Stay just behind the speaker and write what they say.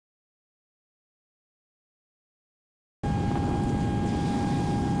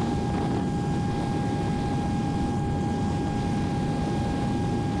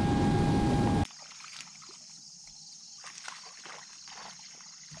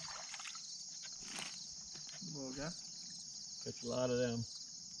Okay. Catch a lot of them.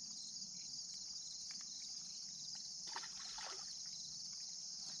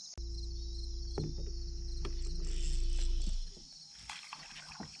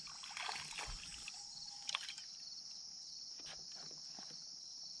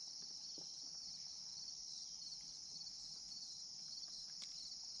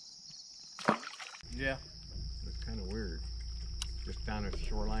 Yeah. It's kind of weird. Just down at the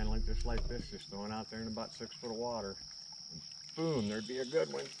shoreline like this, just throwing out there in about 6 foot of water. And boom, there'd be a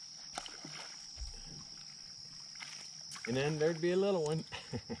good one. And then there'd be a little one.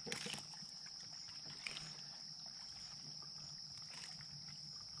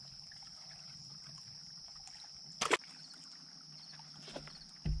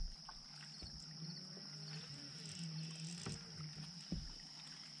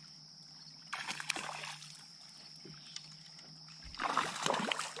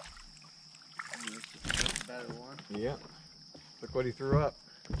 Better one. Yep. Look what he threw up.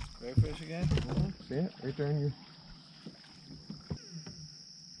 Big fish again? See it? Right there in your...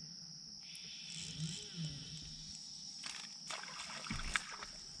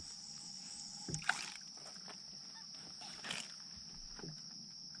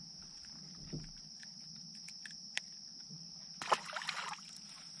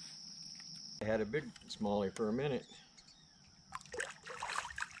 I had a big smallie for a minute.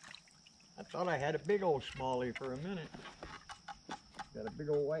 I thought I had a big old smallie for a minute. Got a big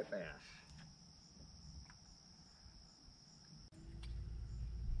old white bass.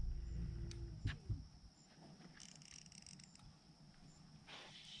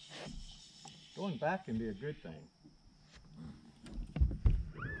 Going back can be a good thing.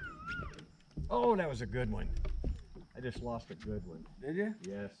 Oh, that was a good one. I just lost a good one. Did you?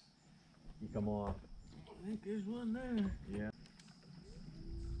 Yes. He come off. I think there's one there. Yeah.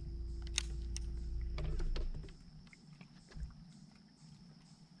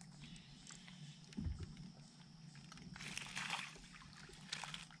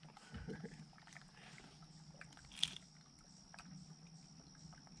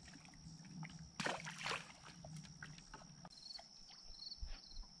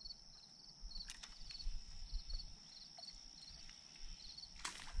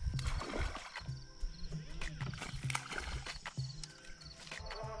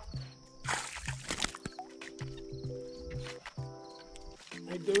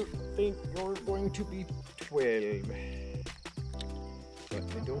 I don't think you're going to be 12, but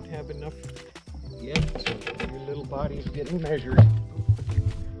I don't have enough yet, so your little body is getting measured.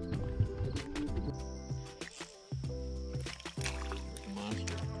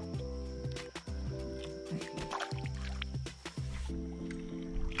 Monster.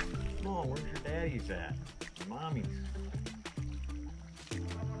 Come on, where's your daddy's at? Your mommy's.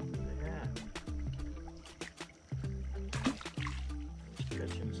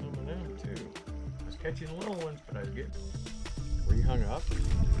 Catching some of them too. I was catching little ones, but I was getting... Were you hung up?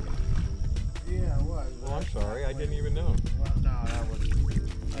 Yeah, I was. Oh, I'm sorry. I didn't even know. Well, no, that was...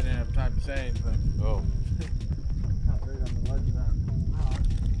 I didn't have time to say anything. Oh. Not right on the ledge of that rock.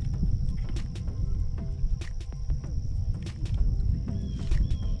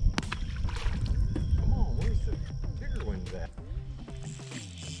 Come on, where's the bigger ones at?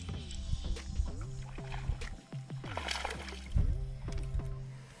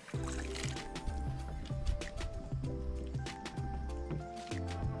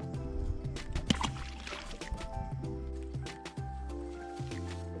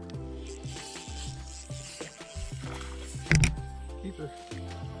 Keeper.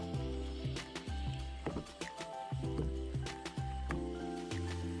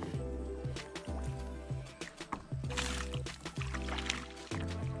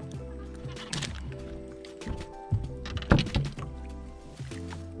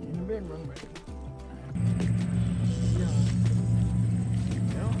 In a big one, but yeah.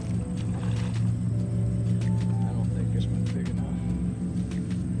 I don't think this one's big enough.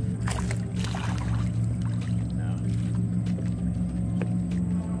 No.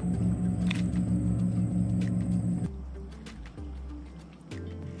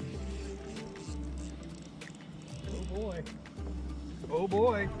 Oh boy. Oh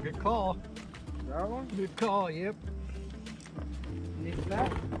boy, good call. That one? Good call, yep. Need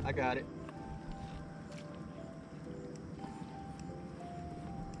that? I got it.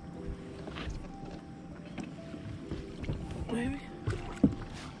 Maybe.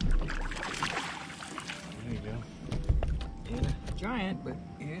 There you go. And a giant, but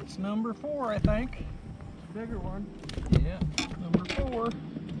it's number 4, I think. Bigger one. Yeah, number 4.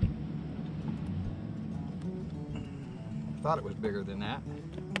 Thought it was bigger than that.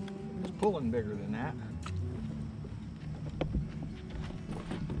 It's pulling bigger than that.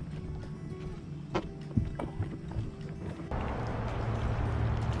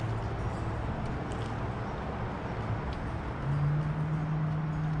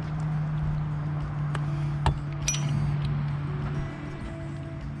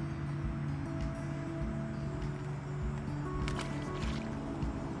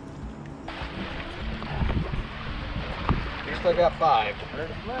 least I got 5. There's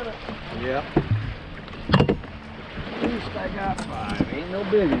the limit. Yep. At least I got 5. Ain't no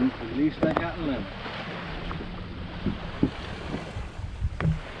big one. At least I got a limit.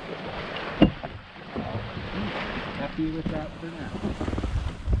 Happy with that for now.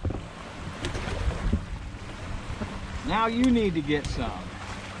 Now you need to get some.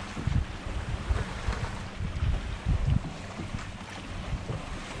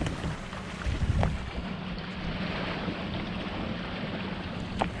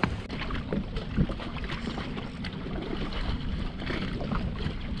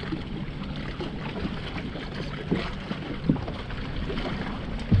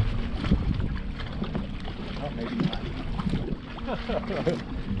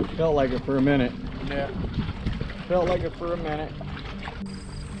 Felt like it for a minute. Yeah. Felt like it for a minute.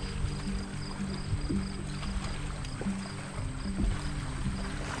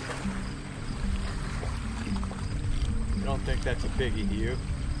 I don't think that's a piggy, do you?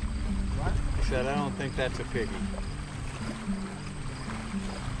 What? I said I don't think that's a piggy.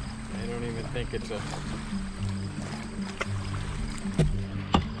 I don't even think it's a...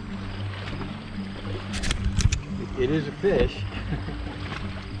 It is a fish.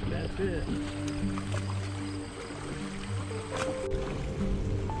 That's it.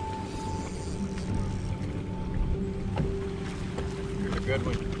 Here's a good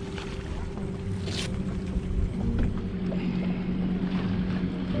one.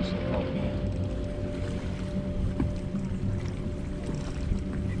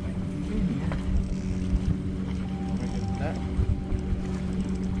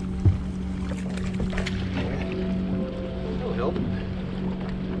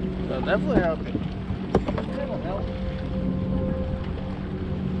 That'll definitely help you. That'll help.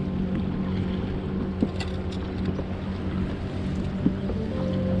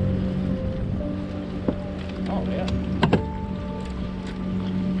 Oh, yeah.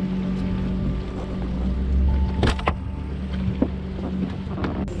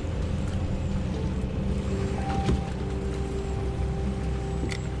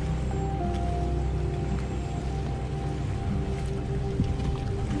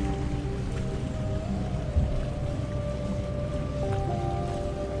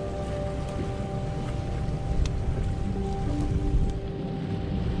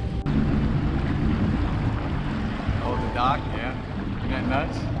 Dock, yeah. Isn't that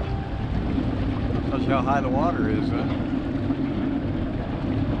nuts? Tells you how high the water is, huh?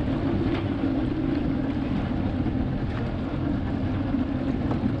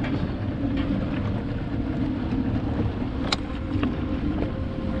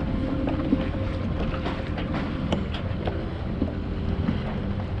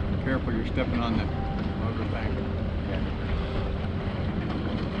 Careful, you're stepping on the motor bank.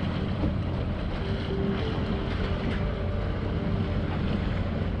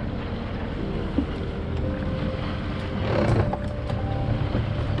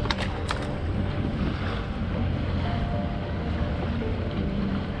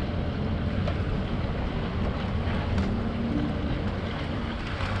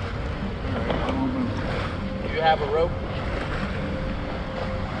 You have a rope?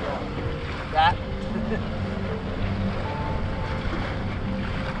 That?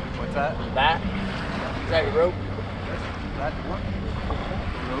 What's that? That? Is that your rope? That's what?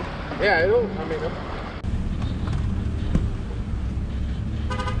 Rope? Yeah, it'll, I mean,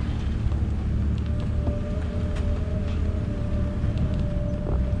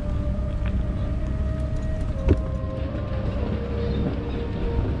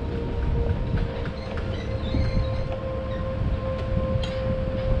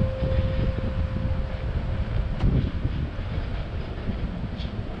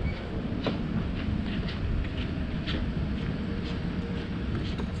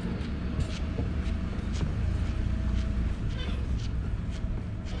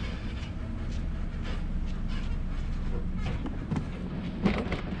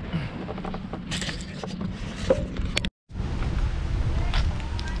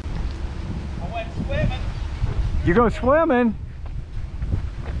 You go swimming?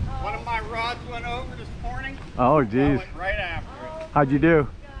 One of my rods went over this morning. Oh, I geez. went right after it. How'd you do?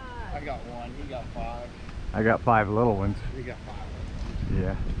 I got 1. He got 5. I got 5 little ones. We got 5.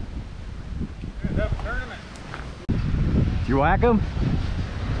 Yeah. Here's up tournament. Did you whack them?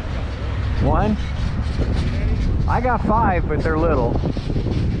 1? I got 5, but they're little.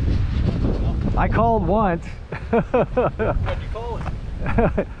 I called once. What'd you call it?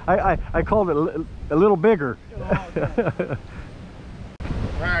 I called it a little bigger.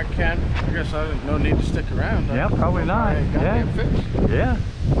 Alright, Ken. I guess I no need to stick around. Yeah, probably not. Goddamn fish. Yeah.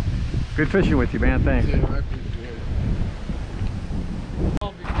 Good fishing with you, man. Thanks. Yeah, I appreciate it.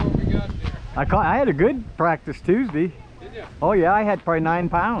 I had a good practice Tuesday. Did you? Oh yeah, I had probably 9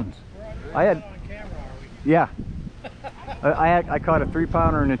 pounds. I had, On camera, are we? yeah. I caught a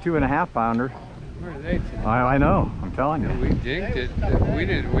 3-pounder and a 2.5 pounder. Where are they today? I know, I'm telling you. We dinked it. We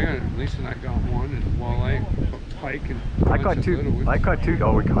didn't. Lisa and I got one, and walleye, pike, and I caught two.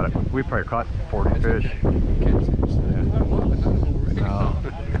 Oh, we caught it. We probably caught 40 fish. No,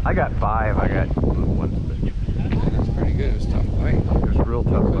 I got 5. I got little ones. That's pretty good. It was a tough fight. It was a real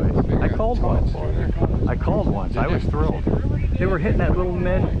tough fight. I called once. I was thrilled. They were hitting that little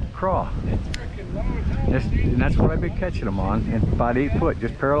Ned craw. And that's what I've been catching them on. And about 8 foot,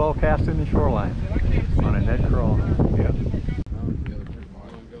 just parallel casting the shoreline on a Ned craw. Yeah.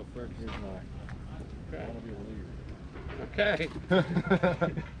 Okay.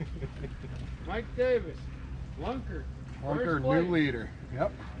 Mike Davis, Lunker. New leader.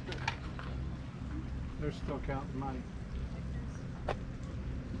 Yep. They're still counting money.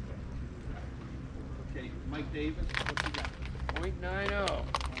 Okay, Mike Davis, what you got? 0.90. All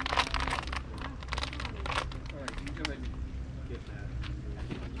right, you go ahead and get that.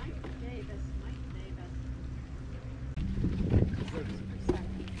 Mike Davis.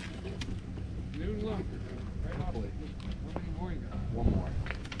 New lunker. Right off. How many more you got? One more.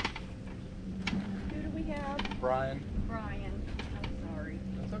 Who do we have? Brian. Brian. I'm sorry.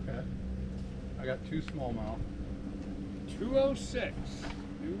 That's okay. I got 2 smallmouth. 206.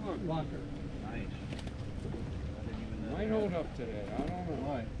 New lunker. Nice. Might hold up today. I don't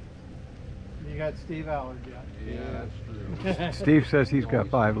know. Right. You got Steve Allard yet? Yeah, that's true. Steve says he's got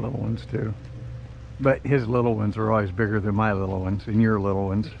 5 little ones too. But his little ones are always bigger than my little ones and your little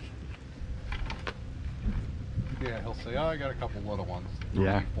ones. Yeah, he'll say, oh, I got a couple little ones.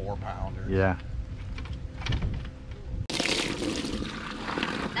 Yeah. 4 pounders. Yeah.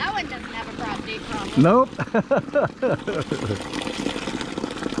 That one doesn't have a prostate problem. Nope.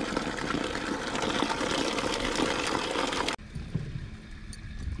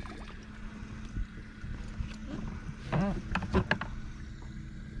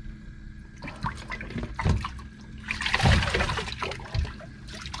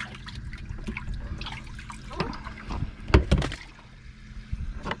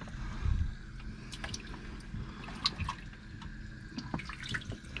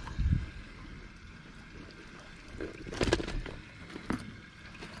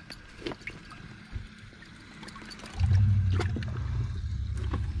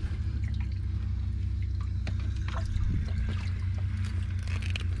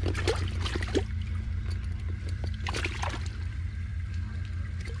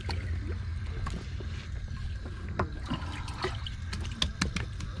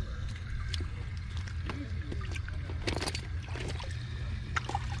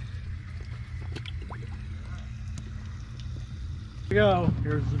 Go.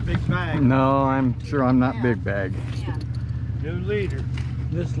 Here's the big bag. No, I'm sure I'm not big bag. Yeah. New leader.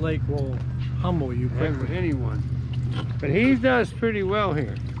 This lake will humble you Never quickly. anyone. But he does pretty well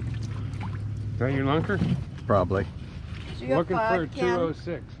here. Is that your lunker? Probably. Do you have Looking for a 5, Ken?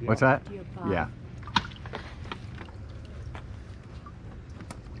 206. Yeah. What's that? Do you have 5? Yeah.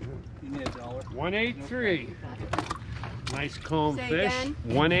 You need $1. 183. Nice calm Say fish. again?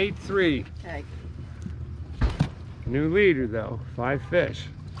 183. Okay. New leader though, 5 fish.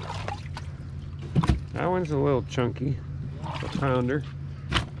 That one's a little chunky, a pounder,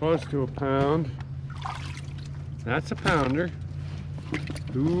 close to a pound. That's a pounder.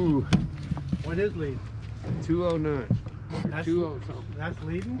 Ooh, What is leading? 209. That's- 20 something. That's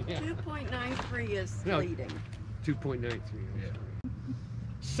leading? Yeah. 2.93 is No. leading. 2.93.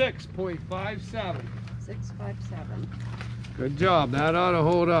 6.57. 657. Good job. That ought to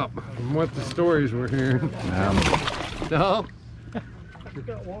hold up from what the stories we're hearing. No? I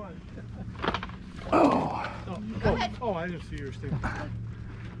got one. Oh. Go ahead. Oh, I didn't see your stick.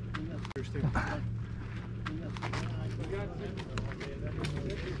 Your stick.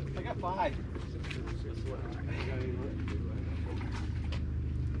 I got 5.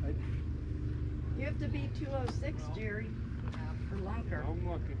 You have to be 206, Jerry, for lunker. I'm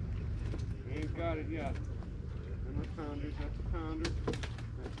looking. Ain't got it yet. And the pounders, that's a pounder.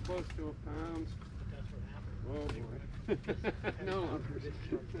 That's close to a pound. Oh boy. No lunkers.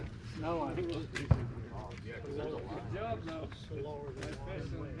 No, I think Good job though. That fish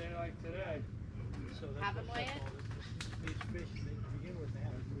on a day like today. Have him weigh it? These fish, they begin with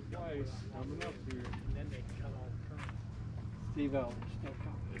that. Twice. Coming up here. And then they cut off current. Steve Allard still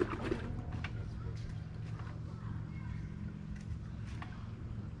coming.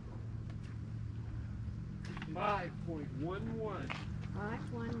 5.11.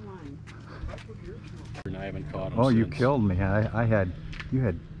 511. And I haven't caught him Oh, you since. killed me. You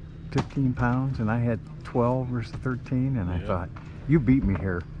had 15 pounds, and I had 12 versus 13, and I thought, you beat me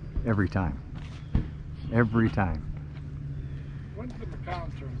here every time. Every time. When's the McCown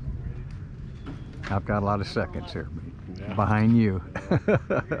tournament, Wade? I've got a lot of seconds here behind you.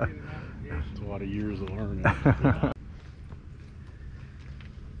 It's a lot of years of learning. This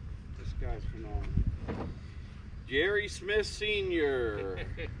guy's phenomenal. Jerry Smith Sr.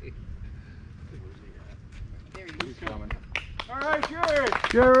 He's coming. All right, Jerry.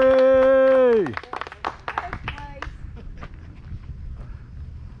 Jerry!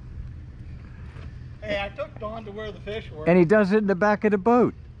 Hey, I took Dawn to where the fish were. And he does it in the back of the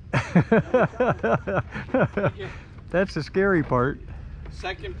boat. That's the scary part.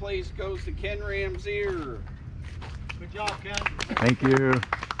 Second place goes to Ken Ramsier. Good job, Ken. Thank you.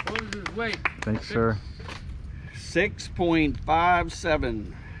 What is his weight? Thanks, sir.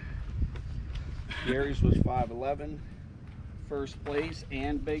 6.57. Gary's was 5'11". First place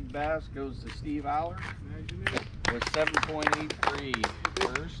and big bass goes to Steve Aller with 7.83.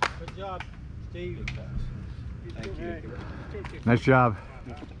 First. Good job, Steve. Big bass. Thank you. Nice job.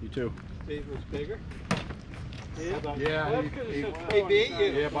 You too. Steve was bigger. Yeah, He beat you.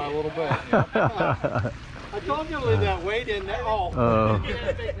 yeah, by a little bit. I told you to leave that weight in there. Oh. Oh.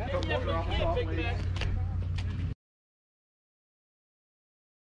 Yeah, big bass.